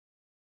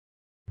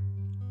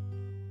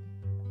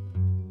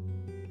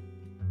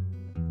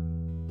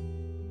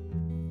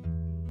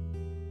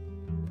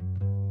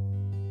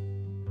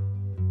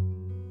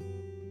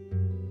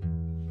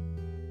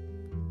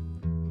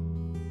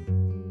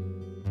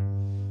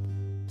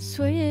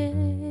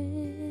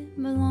Swim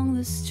along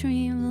the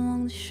stream,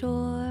 along the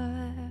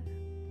shore.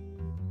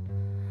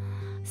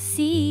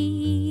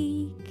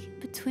 Seek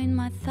between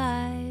my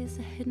thighs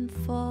a hidden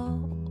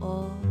fall.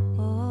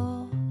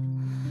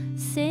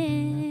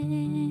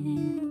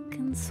 Sink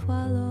and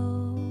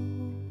swallow.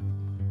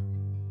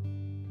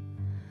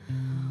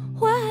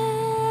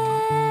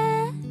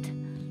 Wet,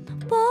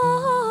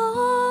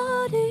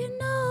 boy, do you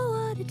know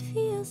what it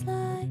feels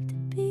like to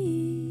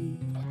be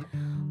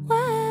wet?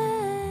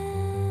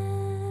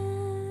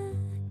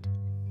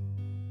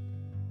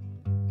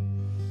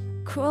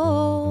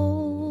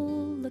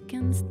 Crawl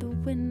against the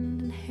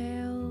wind and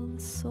hail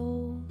the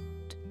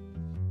salt.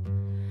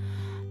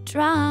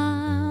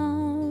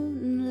 Drown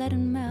and let it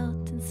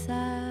melt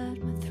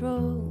inside my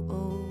throat.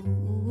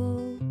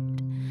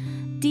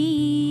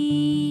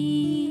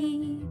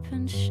 Deep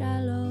and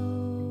shallow.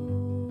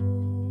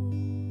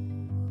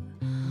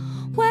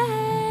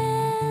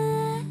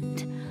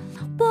 Wet,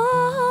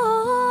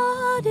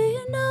 boy, do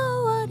you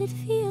know what it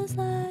feels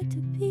like to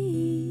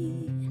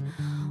be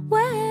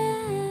wet?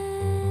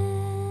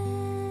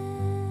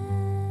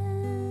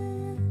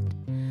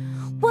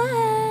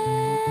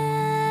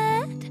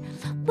 Wet,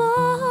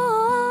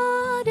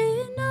 boy, do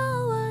you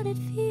know what it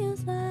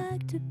feels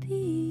like to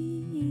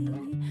be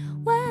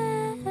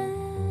wet?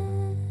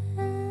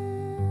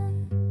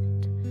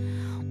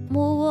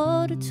 More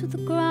water to the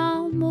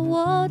ground, more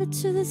water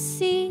to the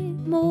sea,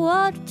 more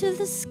water to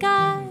the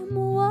sky,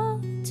 more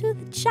water to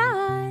the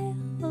child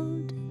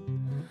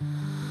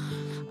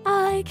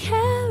I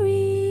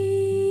carry.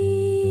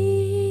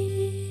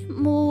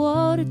 More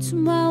water to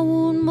my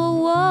wound,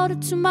 more water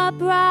to my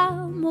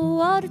brow, more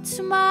water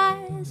to my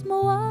eyes,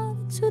 more water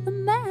to the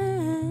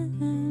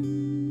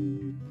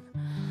man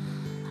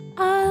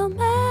I'll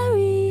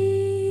marry.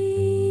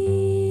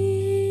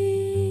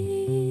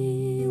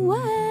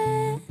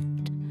 Wet,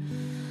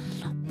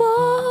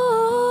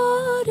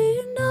 boy, do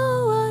you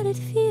know what it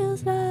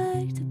feels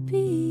like to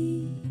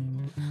be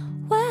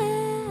wet?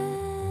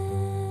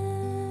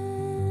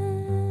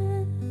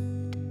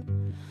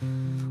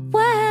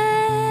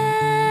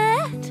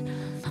 Wet,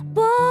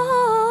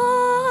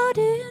 boy,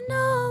 do you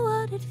know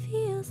what it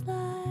feels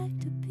like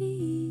to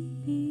be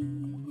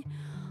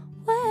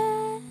wet?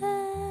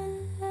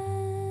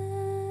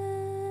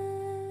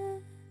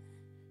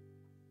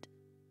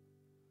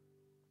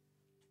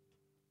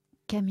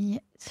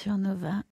 Camille sur Nova.